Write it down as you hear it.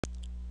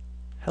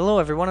Hello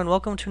everyone and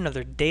welcome to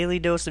another Daily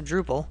Dose of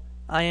Drupal.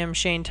 I am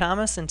Shane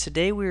Thomas and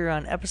today we are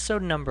on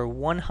episode number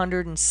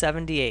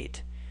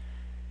 178.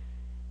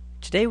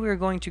 Today we are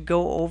going to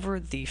go over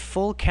the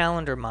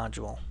FullCalendar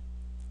module.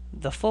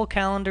 The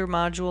FullCalendar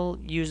module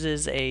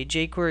uses a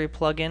jQuery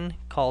plugin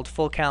called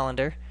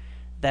FullCalendar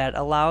that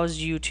allows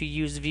you to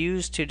use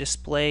views to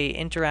display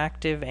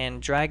interactive and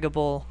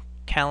draggable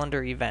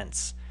calendar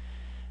events.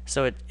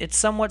 So it's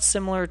somewhat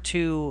similar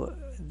to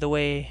the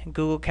way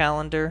Google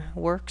Calendar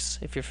works,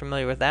 if you're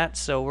familiar with that.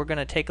 So we're going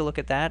to take a look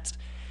at that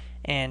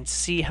and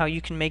see how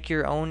you can make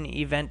your own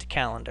event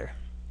calendar.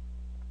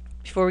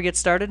 Before we get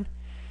started,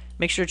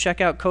 make sure to check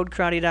out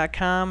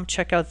codekarate.com,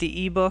 check out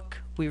the ebook.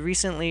 We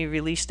recently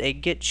released a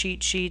Git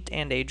cheat sheet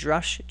and a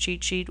Drush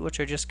cheat sheet, which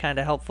are just kind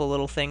of helpful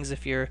little things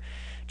if you're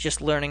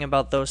just learning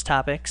about those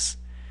topics.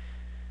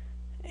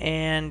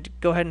 And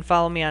go ahead and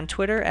follow me on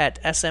Twitter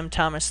at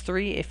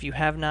smthomas3 if you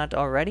have not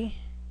already.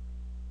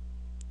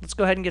 Let's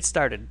go ahead and get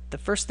started. The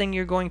first thing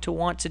you're going to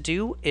want to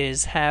do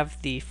is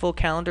have the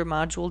FullCalendar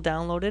module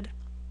downloaded.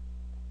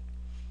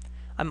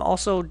 I'm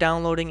also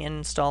downloading and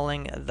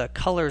installing the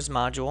Colors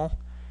module,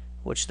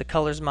 which the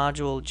Colors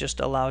module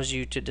just allows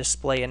you to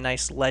display a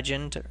nice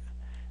legend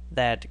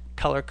that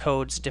color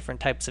codes different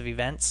types of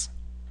events.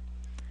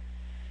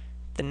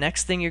 The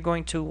next thing you're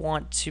going to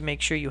want to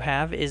make sure you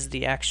have is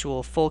the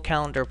actual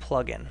FullCalendar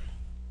plugin.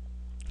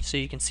 So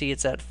you can see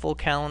it's at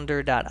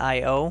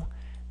fullcalendar.io.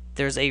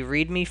 There's a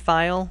README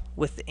file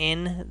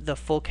within the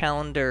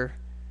FullCalendar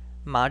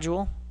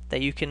module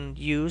that you can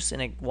use,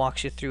 and it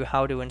walks you through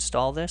how to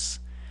install this.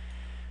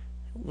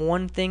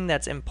 One thing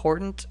that's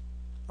important,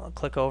 I'll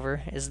click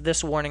over, is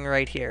this warning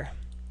right here.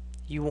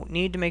 You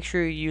need to make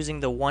sure you're using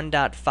the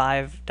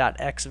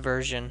 1.5.x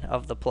version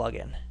of the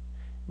plugin,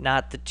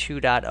 not the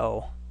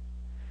 2.0.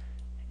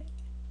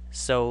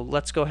 So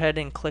let's go ahead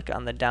and click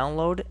on the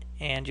download,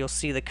 and you'll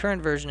see the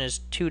current version is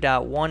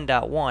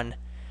 2.1.1.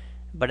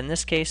 But in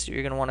this case,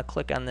 you're going to want to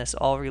click on this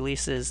All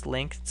Releases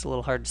link. It's a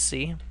little hard to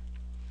see.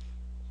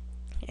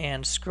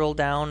 And scroll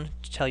down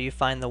until you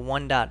find the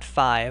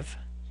 1.5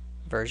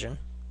 version.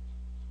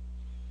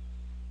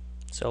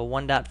 So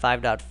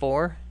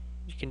 1.5.4.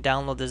 You can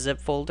download the zip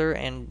folder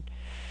and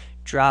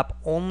drop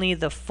only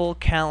the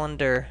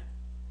FullCalendar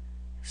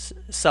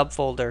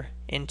subfolder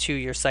into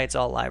your site's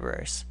all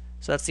libraries.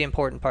 So that's the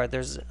important part.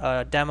 There's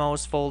a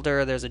demos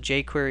folder, there's a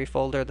jQuery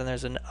folder, then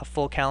there's a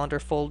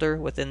FullCalendar folder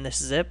within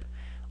this zip.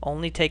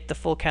 Only take the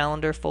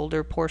FullCalendar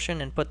folder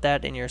portion and put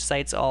that in your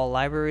site's all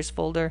libraries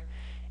folder,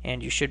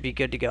 and you should be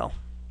good to go.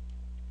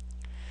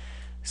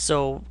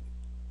 So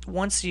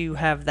once you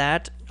have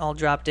that all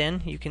dropped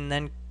in, you can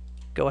then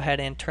go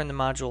ahead and turn the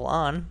module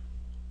on.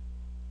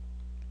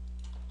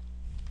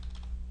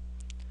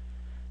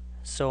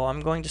 So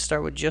I'm going to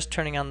start with just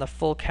turning on the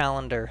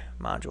FullCalendar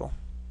module.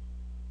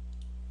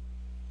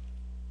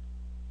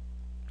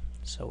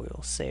 So we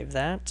will save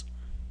that.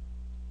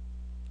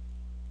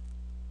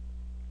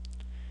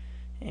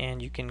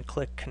 And you can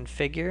click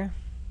Configure,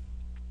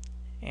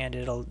 and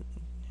it'll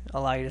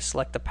allow you to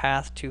select the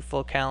path to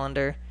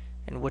FullCalendar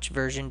and which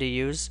version to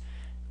use.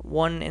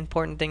 One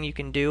important thing you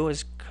can do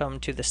is come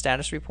to the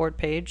status report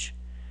page,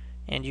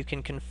 and you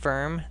can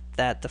confirm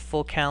that the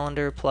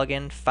FullCalendar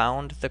plugin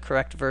found the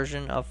correct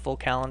version of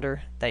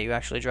FullCalendar that you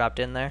actually dropped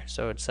in there.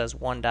 So it says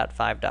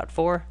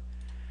 1.5.4,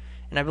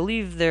 and I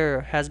believe there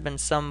has been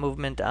some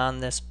movement on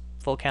this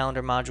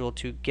FullCalendar module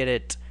to get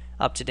it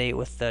up to date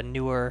with the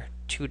newer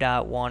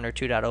 2.1 or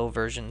 2.0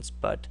 versions,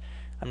 but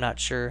I'm not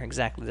sure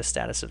exactly the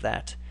status of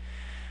that.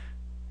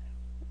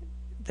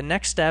 The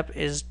next step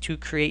is to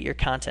create your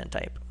content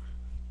type.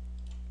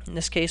 In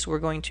this case, we're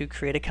going to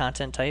create a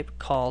content type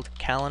called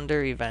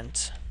calendar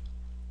event.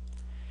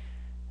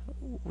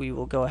 We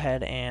will go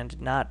ahead and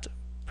not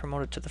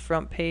promote it to the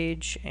front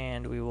page,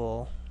 and we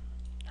will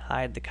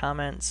hide the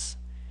comments,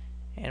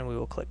 and we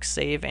will click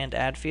Save and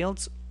Add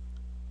Fields.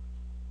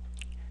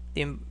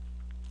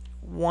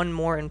 One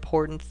more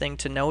important thing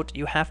to note,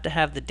 you have to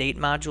have the date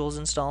modules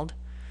installed.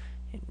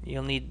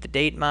 You'll need the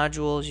date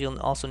modules, you'll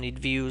also need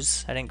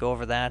views. I didn't go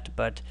over that,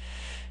 but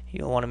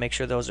you'll want to make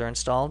sure those are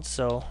installed.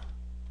 So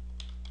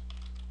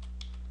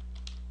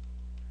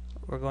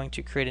we're going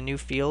to create a new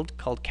field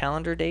called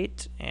calendar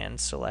date and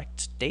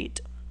select date,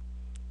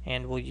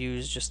 and we'll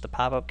use just the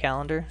pop-up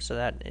calendar, so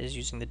that is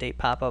using the date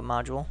pop-up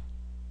module,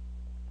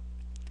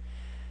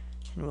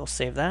 and we'll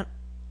save that.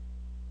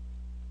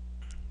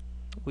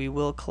 We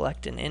will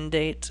collect an end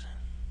date,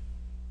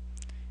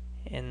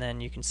 and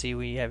then you can see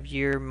we have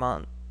year,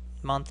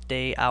 month,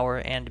 day, hour,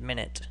 and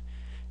minute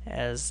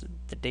as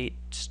the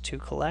dates to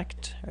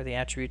collect, or the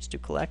attributes to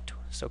collect.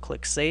 So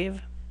click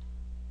Save.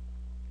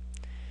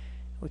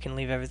 We can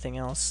leave everything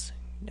else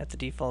at the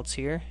defaults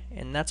here,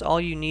 and that's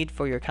all you need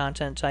for your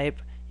content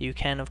type. You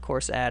can of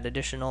course add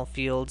additional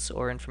fields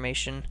or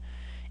information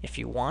if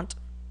you want.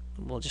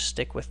 We'll just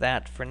stick with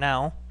that for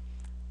now.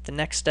 The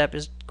next step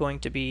is going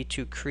to be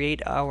to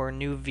create our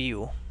new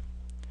view.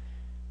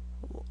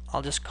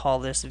 I'll just call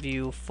this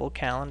view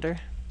FullCalendar,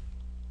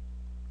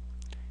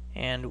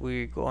 and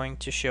we're going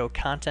to show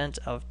content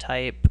of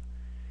type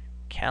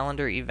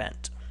calendar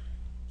event.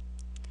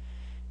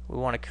 We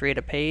want to create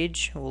a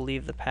page. We'll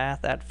leave the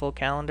path at full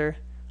calendar.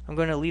 I'm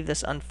going to leave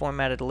this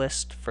unformatted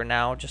list for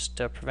now just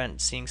to prevent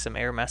seeing some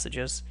error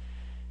messages.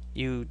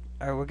 We're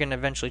going to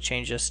eventually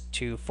change this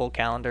to full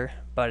calendar,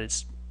 but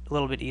it's a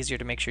little bit easier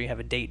to make sure you have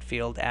a date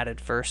field added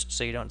first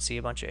so you don't see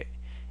a bunch of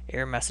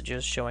error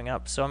messages showing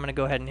up. So I'm going to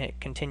go ahead and hit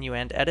continue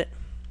and edit.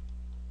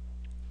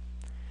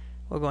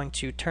 We're going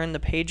to turn the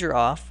pager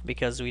off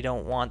because we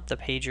don't want the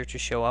pager to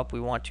show up.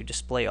 We want to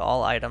display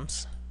all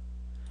items.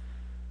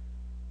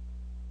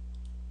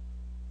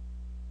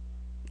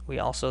 We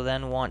also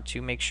then want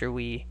to make sure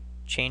we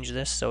change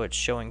this so it's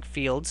showing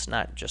fields,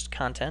 not just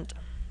content.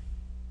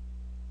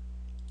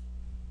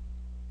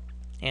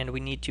 And we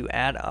need to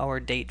add our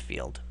date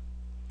field.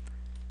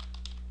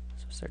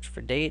 So search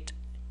for date.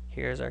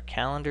 Here's our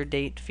calendar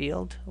date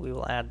field. We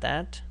will add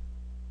that.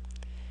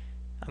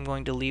 I'm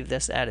going to leave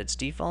this at its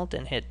default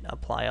and hit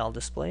apply all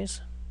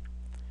displays.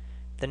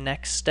 The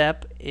next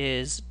step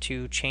is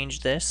to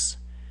change this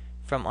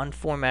from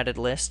unformatted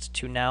list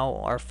to now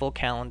our full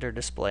calendar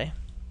display.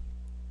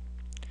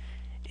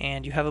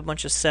 And you have a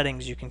bunch of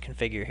settings you can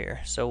configure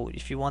here. So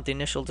if you want the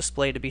initial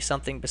display to be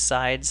something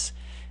besides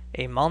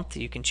a month,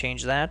 you can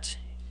change that.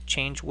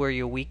 Change where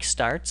your week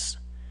starts.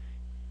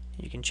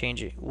 You can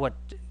change it, what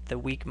the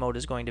week mode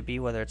is going to be,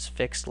 whether it's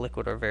fixed,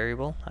 liquid, or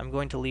variable. I'm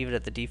going to leave it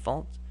at the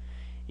default.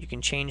 You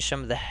can change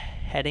some of the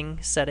heading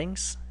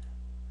settings,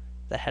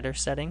 the header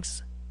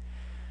settings,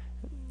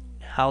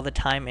 how the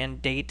time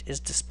and date is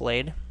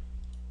displayed.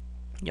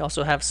 You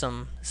also have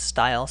some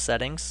style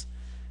settings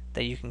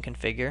that you can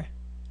configure.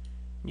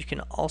 You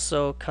can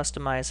also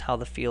customize how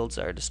the fields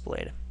are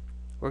displayed.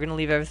 We're going to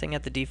leave everything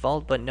at the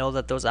default, but know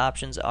that those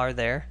options are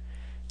there.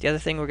 The other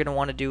thing we're going to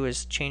want to do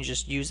is change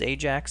this use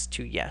Ajax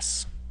to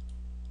yes.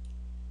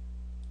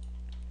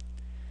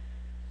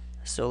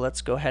 So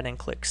let's go ahead and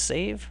click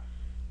save.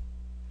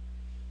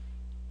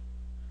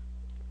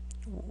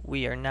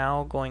 We are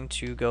now going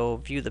to go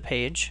view the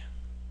page.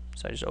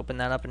 So I just open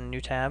that up in a new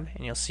tab,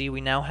 and you'll see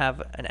we now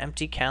have an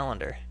empty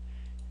calendar.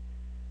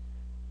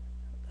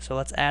 So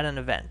let's add an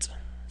event.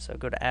 So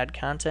go to add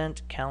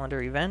content,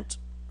 calendar event.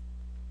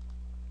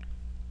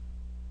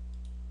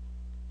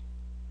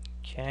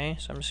 Okay,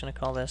 so I'm just going to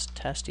call this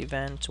test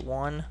event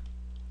 1. I'm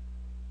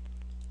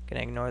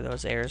going to ignore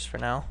those errors for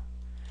now.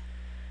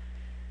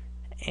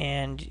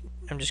 And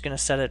I'm just going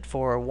to set it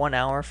for 1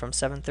 hour from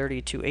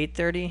 7:30 to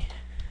 8:30.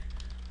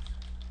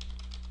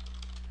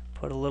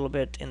 Put a little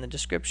bit in the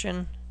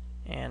description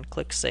and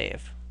click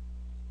save.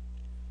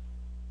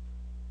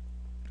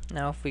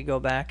 Now if we go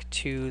back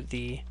to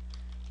the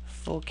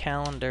full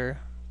calendar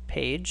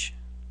page,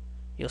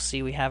 you'll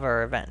see we have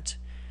our event.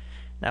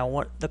 Now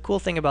what the cool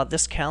thing about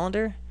this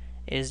calendar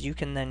is you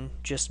can then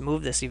just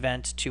move this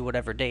event to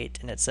whatever date,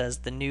 and it says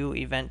the new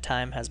event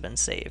time has been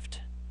saved.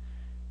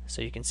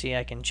 So you can see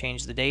I can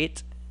change the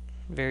date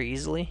very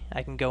easily.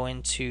 I can go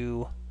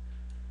into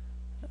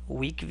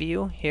week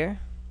view here,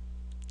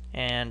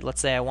 and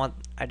let's say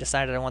I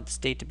decided I want this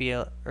date to be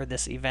or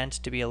this event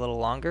to be a little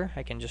longer.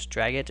 I can just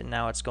drag it, and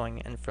now it's going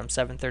in from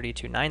 7:30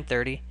 to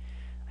 9:30.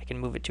 I can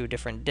move it to a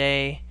different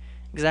day,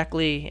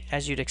 exactly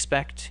as you'd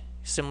expect,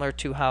 similar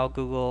to how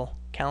Google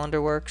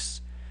Calendar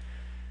works.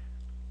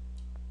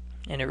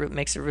 And it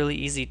makes it really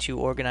easy to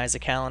organize a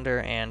calendar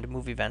and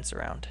move events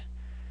around.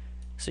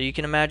 So you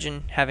can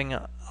imagine having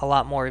a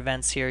lot more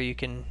events here. You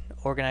can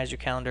organize your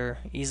calendar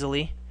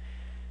easily.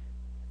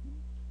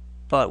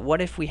 But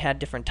what if we had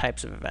different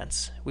types of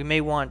events? We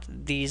may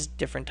want these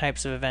different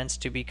types of events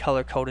to be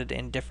color-coded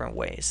in different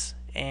ways.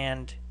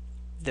 And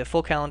the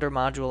full calendar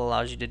module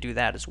allows you to do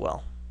that as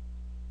well.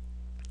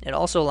 It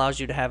also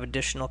allows you to have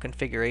additional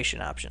configuration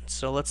options.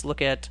 So let's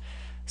look at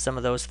some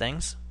of those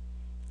things.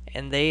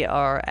 And they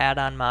are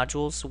add-on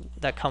modules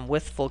that come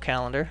with full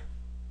calendar.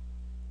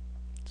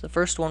 So the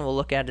first one we'll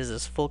look at is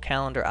this full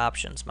calendar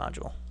options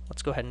module.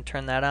 Let's go ahead and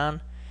turn that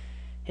on.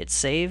 Hit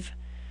save.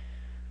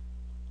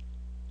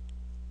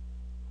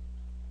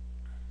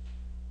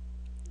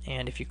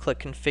 And if you click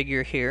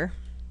configure here,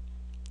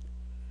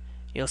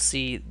 you'll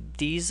see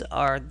these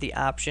are the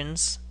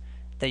options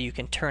that you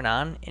can turn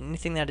on.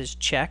 Anything that is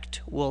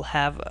checked will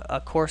have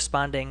a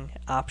corresponding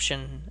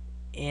option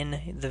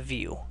in the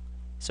view.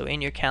 So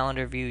in your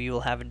calendar view, you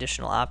will have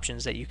additional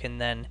options that you can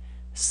then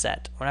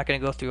set. We're not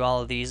going to go through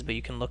all of these, but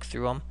you can look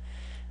through them.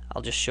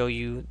 I'll just show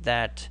you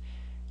that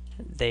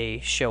they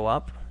show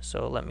up.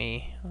 So let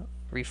me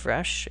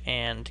refresh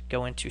and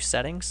go into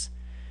settings.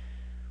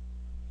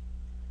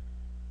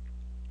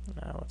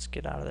 Now let's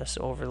get out of this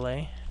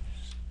overlay.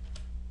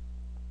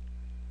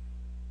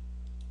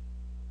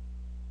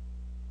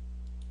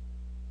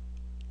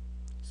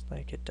 It's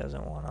like it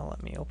doesn't want to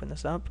let me open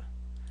this up.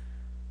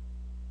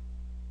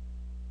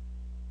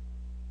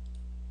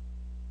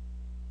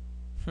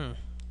 There's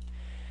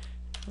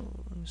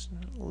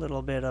a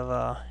little bit of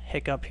a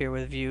hiccup here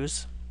with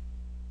views.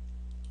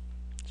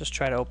 Just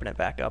try to open it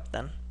back up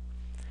then.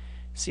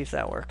 See if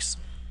that works.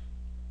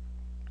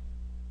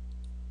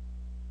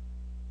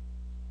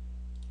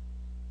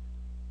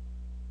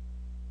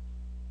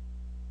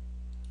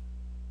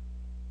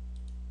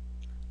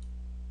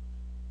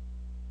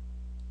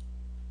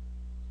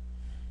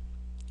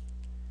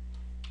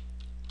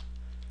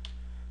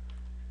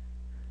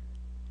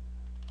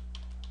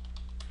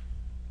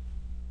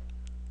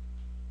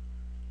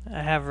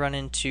 I have run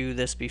into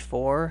this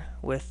before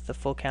with the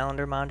full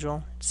calendar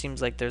module. It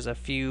seems like there's a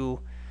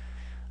few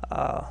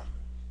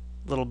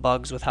little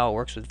bugs with how it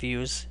works with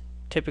views.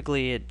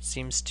 Typically it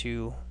seems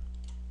to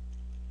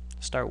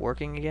start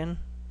working again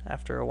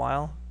after a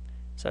while,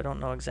 so I don't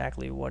know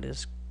exactly what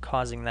is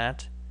causing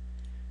that.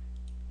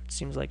 It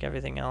seems like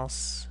everything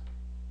else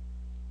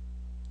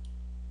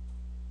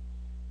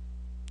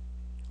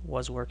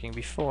was working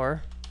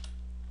before.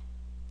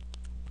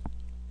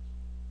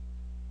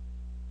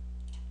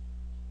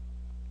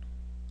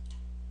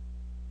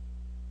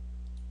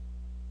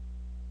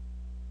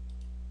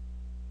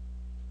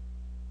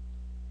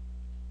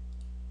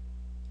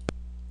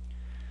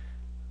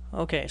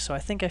 Okay, so I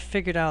think I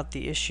figured out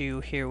the issue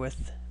here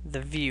with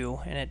the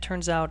view, and it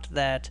turns out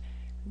that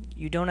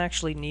you don't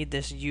actually need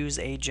this use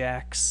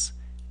Ajax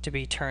to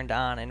be turned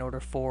on in order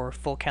for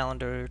full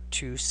calendar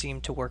to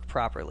seem to work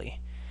properly.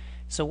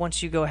 So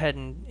once you go ahead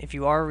and, if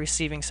you are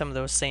receiving some of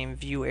those same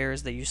view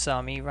errors that you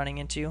saw me running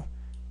into,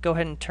 go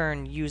ahead and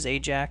turn use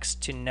Ajax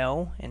to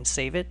no and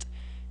save it,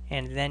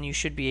 and then you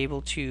should be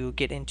able to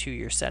get into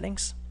your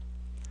settings.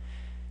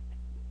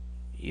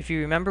 If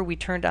you remember, we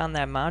turned on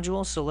that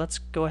module, so let's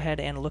go ahead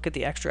and look at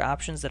the extra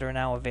options that are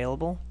now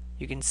available.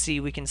 You can see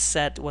we can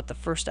set what the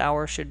first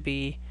hour should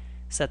be,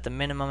 set the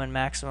minimum and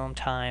maximum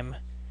time,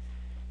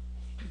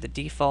 the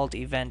default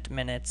event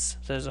minutes.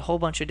 So there's a whole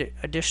bunch of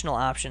additional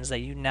options that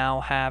you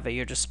now have at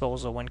your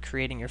disposal when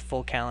creating your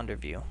full calendar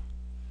view.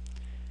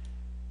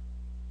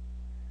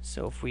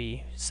 So if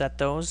we set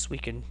those, we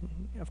can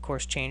of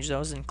course change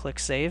those and click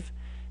Save.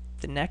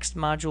 The next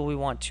module we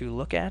want to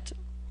look at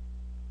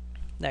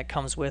that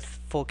comes with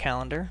full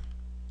calendar.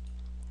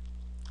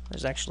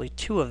 There's actually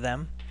two of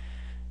them.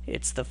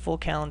 It's the full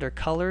calendar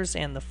colors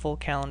and the full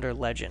calendar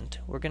legend.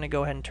 We're going to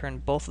go ahead and turn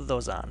both of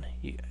those on.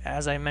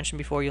 As I mentioned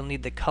before, you'll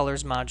need the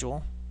colors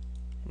module,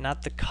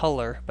 not the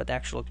color, but the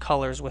actual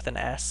colors with an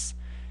S,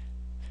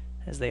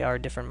 as they are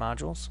different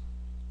modules.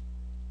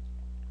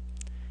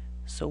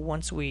 So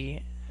once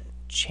we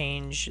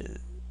change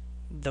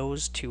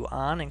those two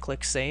on and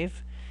click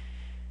Save,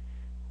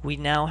 we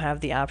now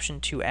have the option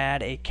to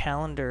add a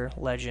calendar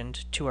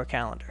legend to our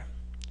calendar.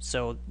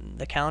 So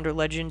the calendar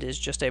legend is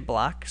just a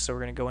block, so we're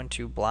going to go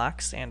into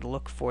blocks and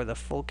look for the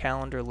full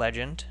calendar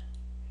legend.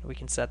 We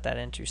can set that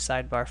into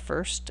sidebar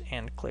first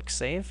and click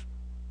Save.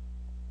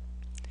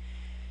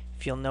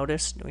 If you'll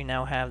notice, we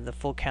now have the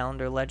full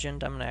calendar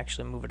legend. I'm going to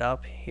actually move it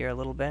up here a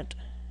little bit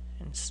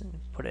and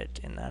put it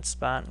in that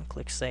spot and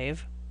click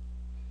Save.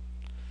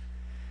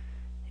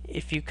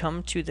 If you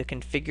come to the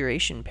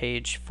configuration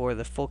page for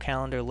the full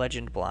calendar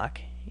legend block,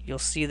 you'll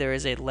see there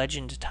is a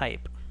legend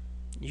type.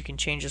 You can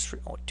change this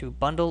to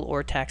bundle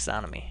or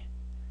taxonomy.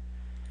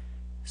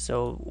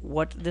 So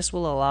what this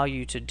will allow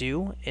you to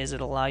do is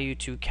it'll allow you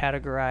to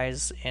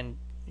categorize and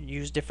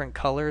use different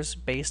colors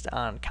based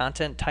on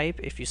content type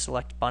if you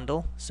select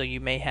bundle. So you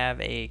may have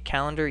a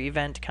calendar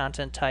event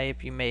content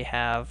type, you may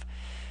have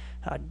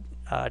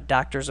a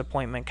doctor's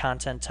appointment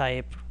content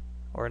type,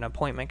 or an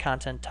appointment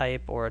content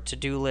type, or a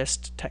to-do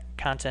list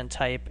content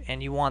type,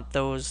 and you want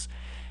those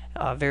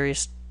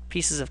various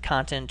pieces of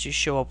content to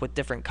show up with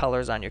different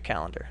colors on your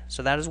calendar.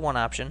 So that is one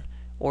option.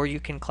 Or you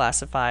can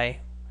classify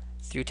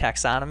through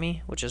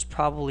taxonomy, which is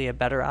probably a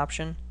better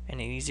option and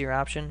an easier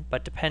option,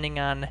 but depending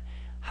on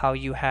how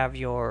you have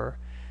your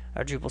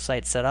Drupal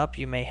site set up,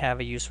 you may have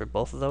a use for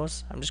both of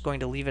those. I'm just going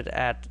to leave it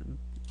at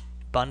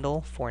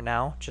bundle for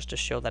now, just to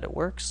show that it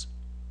works.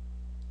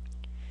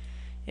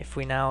 If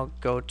we now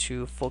go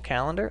to full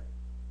calendar,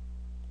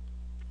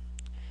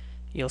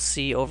 you'll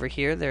see over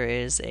here there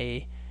is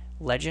a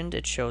legend.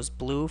 It shows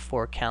blue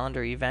for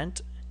calendar event.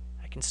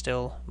 I can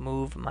still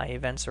move my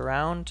events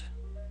around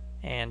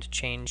and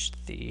change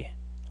the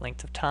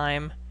length of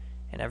time,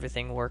 and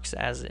everything works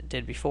as it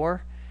did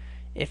before.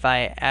 If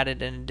I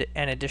added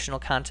an additional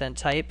content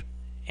type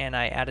and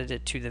I added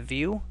it to the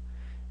view,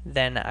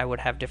 then I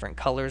would have different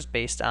colors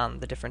based on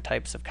the different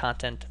types of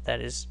content that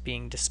is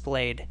being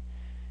displayed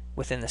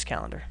within this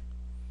calendar.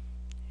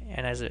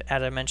 And as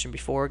I mentioned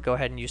before, go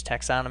ahead and use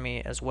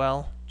taxonomy as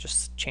well.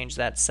 Just change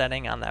that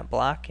setting on that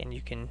block, and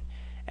you can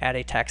add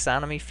a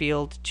taxonomy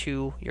field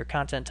to your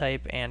content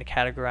type and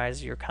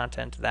categorize your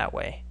content that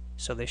way,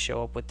 so they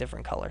show up with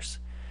different colors.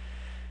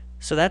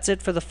 So that's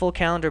it for the full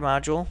calendar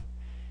module.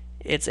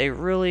 It's a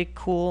really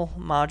cool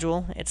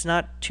module. It's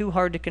not too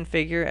hard to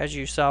configure. As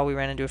you saw, we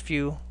ran into a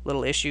few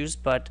little issues,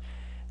 but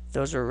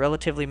those are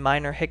relatively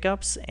minor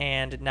hiccups,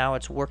 and now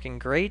it's working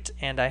great,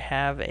 and I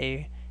have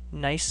a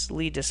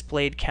nicely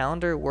displayed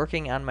calendar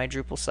working on my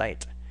Drupal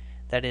site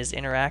that is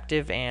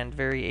interactive and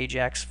very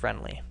Ajax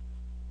friendly.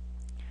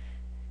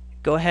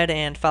 Go ahead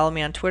and follow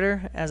me on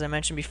Twitter, as I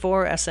mentioned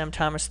before,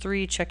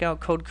 smthomas3. Check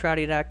out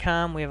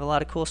codecrowdy.com. We have a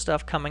lot of cool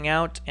stuff coming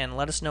out, and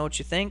let us know what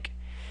you think,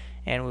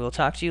 and we will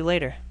talk to you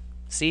later.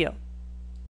 See ya.